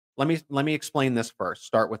let me explain this first.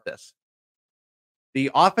 Start with this.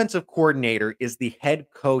 The offensive coordinator is the head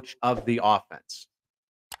coach of the offense.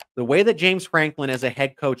 The way that James Franklin as a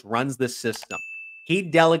head coach runs this system, he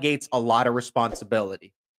delegates a lot of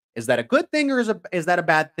responsibility. Is that a good thing or is that a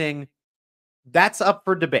bad thing? That's up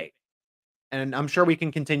for debate. And I'm sure we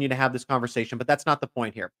can continue to have this conversation, but that's not the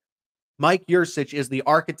point here. Mike Yurcich is the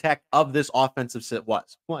architect of this offensive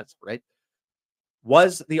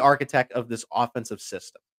was the architect of this offensive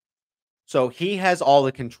system. So he has all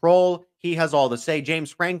the control. He has all the say.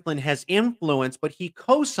 James Franklin has influence, but he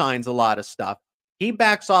co-signs a lot of stuff. He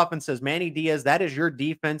backs off and says, Manny Diaz, that is your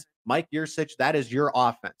defense. Mike Yurcich, that is your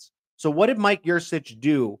offense. So what did Mike Yurcich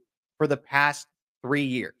do for the past 3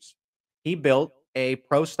 years? He built a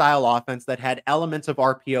pro-style offense that had elements of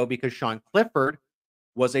RPO because Sean Clifford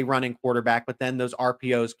was a running quarterback, but then those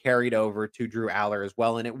RPOs carried over to Drew Allar as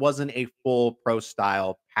well. And it wasn't a full pro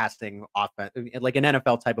style passing offense, like an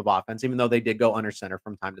NFL type of offense, even though they did go under center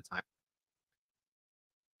from time to time.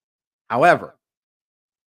 However,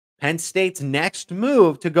 Penn State's next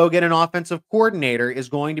move to go get an offensive coordinator is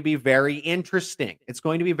going to be very interesting. It's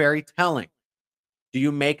going to be very telling. Do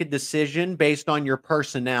you make a decision based on your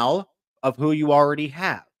personnel of who you already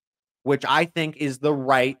have, which I think is the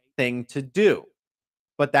right thing to do?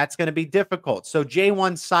 But that's going to be difficult. So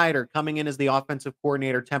J1 Sider coming in as the offensive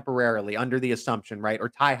coordinator temporarily under the assumption, right? Or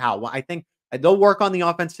Ty Howell. Well, I think they'll work on the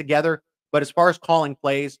offense together. But as far as calling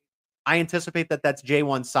plays, I anticipate that that's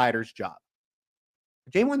J1 Sider's job.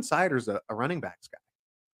 J1 Sider's a running backs guy.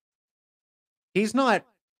 He's not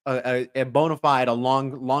a bona fide, a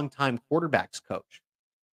long time quarterbacks coach.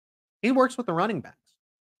 He works with the running backs.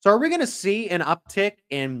 So are we going to see an uptick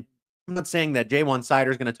in, I'm not saying that J1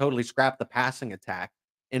 Sider is going to totally scrap the passing attack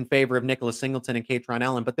in favor of Nicholas Singleton and Katron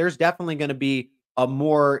Allen, but there's definitely going to be a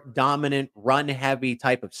more dominant run-heavy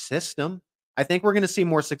type of system. I think we're going to see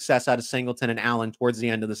more success out of Singleton and Allen towards the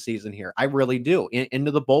end of the season here. I really do.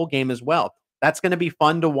 Into the bowl game as well. That's going to be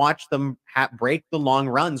fun to watch them break the long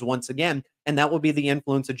runs once again, and that will be the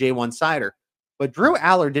influence of J1 Sider. But Drew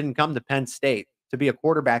Allar didn't come to Penn State to be a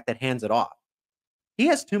quarterback that hands it off. He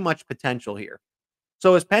has too much potential here.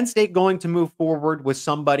 So is Penn State going to move forward with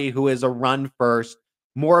somebody who is a run first,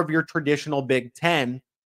 more of your traditional Big Ten,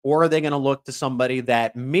 or are they going to look to somebody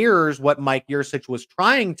that mirrors what Mike Yurcich was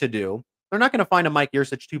trying to do? They're not going to find a Mike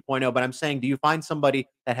Yurcich 2.0, but I'm saying, do you find somebody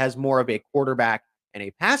that has more of a quarterback and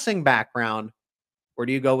a passing background, or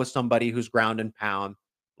do you go with somebody who's ground and pound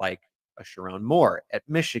like a Sherrone Moore at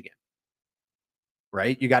Michigan?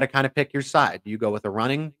 Right? You got to kind of pick your side. Do you go with a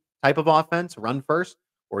running type of offense, run first,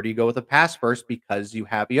 or do you go with a pass first because you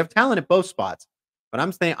have talent at both spots? But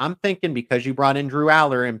I'm thinking because you brought in Drew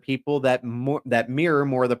Allar and people that mirror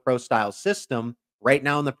more of the pro style system right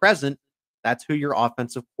now in the present, that's who your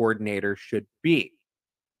offensive coordinator should be.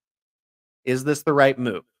 Is this the right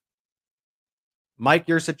move? Mike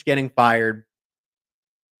Yurcich getting fired.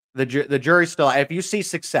 The jury still. If you see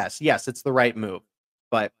success, yes, it's the right move.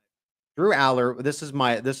 But Drew Allar, this is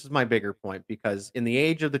my bigger point, because in the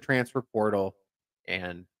age of the transfer portal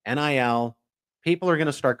and NIL, people are going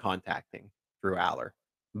to start contacting Drew Allar,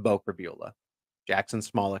 Bo Krabula, Jackson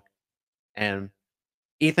Smolik, and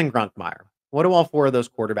Ethan Grunkmeyer. What do all four of those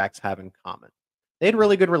quarterbacks have in common? They had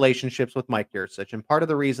really good relationships with Mike Yurcich, and part of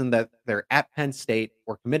the reason that they're at Penn State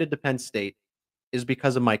or committed to Penn State is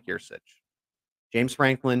because of Mike Yurcich. James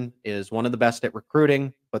Franklin is one of the best at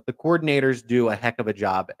recruiting, but the coordinators do a heck of a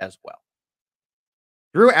job as well.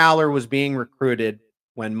 Drew Allar was being recruited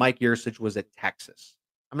when Mike Yurcich was at Texas.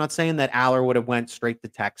 I'm not saying that Allar would have went straight to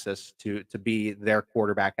Texas to be their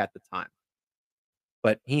quarterback at the time,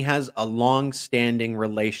 but he has a long-standing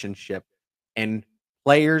relationship, and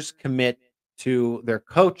players commit to their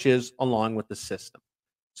coaches along with the system.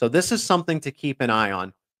 So this is something to keep an eye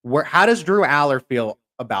on. How does Drew Allar feel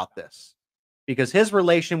about this? Because his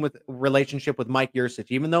relationship with Mike Yurcich,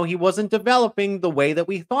 even though he wasn't developing the way that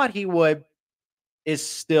we thought he would, is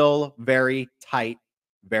still very tight,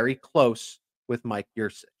 very close with Mike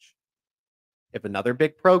Yurcich. If another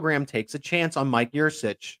big program takes a chance on Mike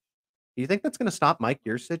Yurcich, do you think that's going to stop Mike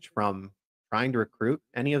Yurcich from trying to recruit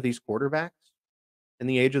any of these quarterbacks in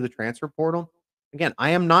the age of the transfer portal? Again,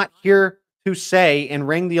 I am not here to say and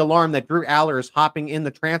ring the alarm that Drew Allar is hopping in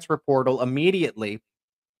the transfer portal immediately,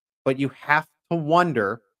 but you have to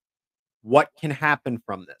wonder what can happen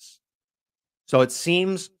from this. So it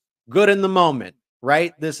seems good in the moment,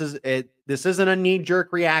 right? This isn't a knee-jerk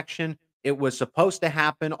reaction. It was supposed to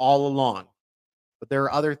happen all along. But there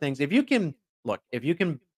are other things. If you can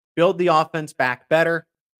build the offense back better,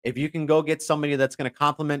 if you can go get somebody that's going to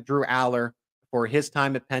complement Drew Allar for his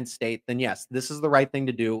time at Penn State, then yes, this is the right thing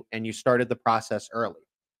to do, and you started the process early.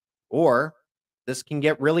 Or this can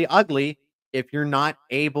get really ugly if you're not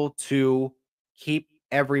able to keep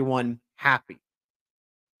everyone happy.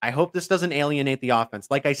 I hope this doesn't alienate the offense.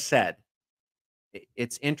 Like I said,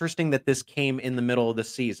 it's interesting that this came in the middle of the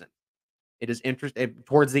season. It is interesting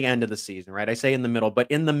towards the end of the season, right? I say in the middle, but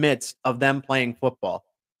in the midst of them playing football.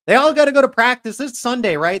 They all got to go to practice this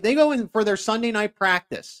Sunday, right? They go in for their Sunday night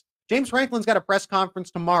practice. James Franklin's got a press conference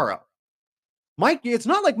tomorrow. It's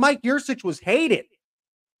not like Mike Yurcich was hated.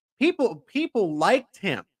 People liked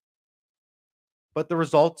him, but the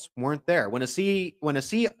results weren't there. When a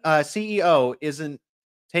CEO isn't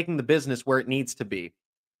taking the business where it needs to be,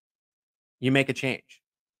 you make a change.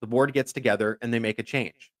 The board gets together and they make a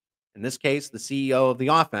change. In this case, the CEO of the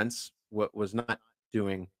offense was not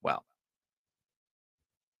doing well.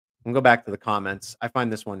 We'll go back to the comments. I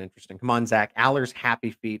find this one interesting. Come on, Zach. Allar's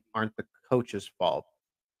happy feet aren't the coach's fault.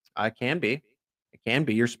 It can be. It can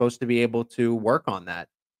be. You're supposed to be able to work on that.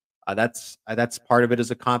 That's part of it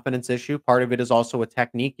is a confidence issue. Part of it is also a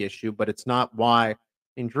technique issue, but it's not why.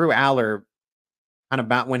 And Drew Allar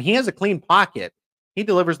kind of when he has a clean pocket, he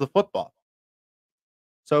delivers the football.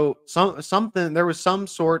 So there was some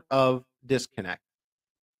sort of disconnect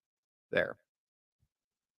there.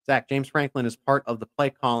 Zach, James Franklin is part of the play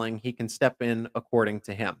calling. He can step in according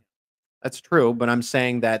to him. That's true, but I'm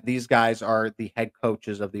saying that these guys are the head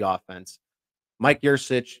coaches of the offense. Mike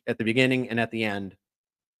Yurcich at the beginning and at the end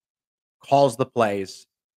calls the plays,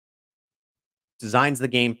 designs the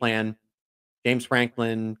game plan. James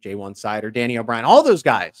Franklin, J1 Sider, Danny O'Brien, all those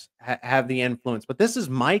guys have the influence. But this is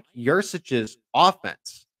Mike Yurcich's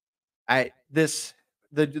offense.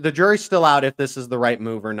 The jury's still out if this is the right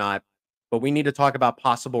move or not. But we need to talk about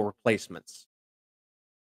possible replacements.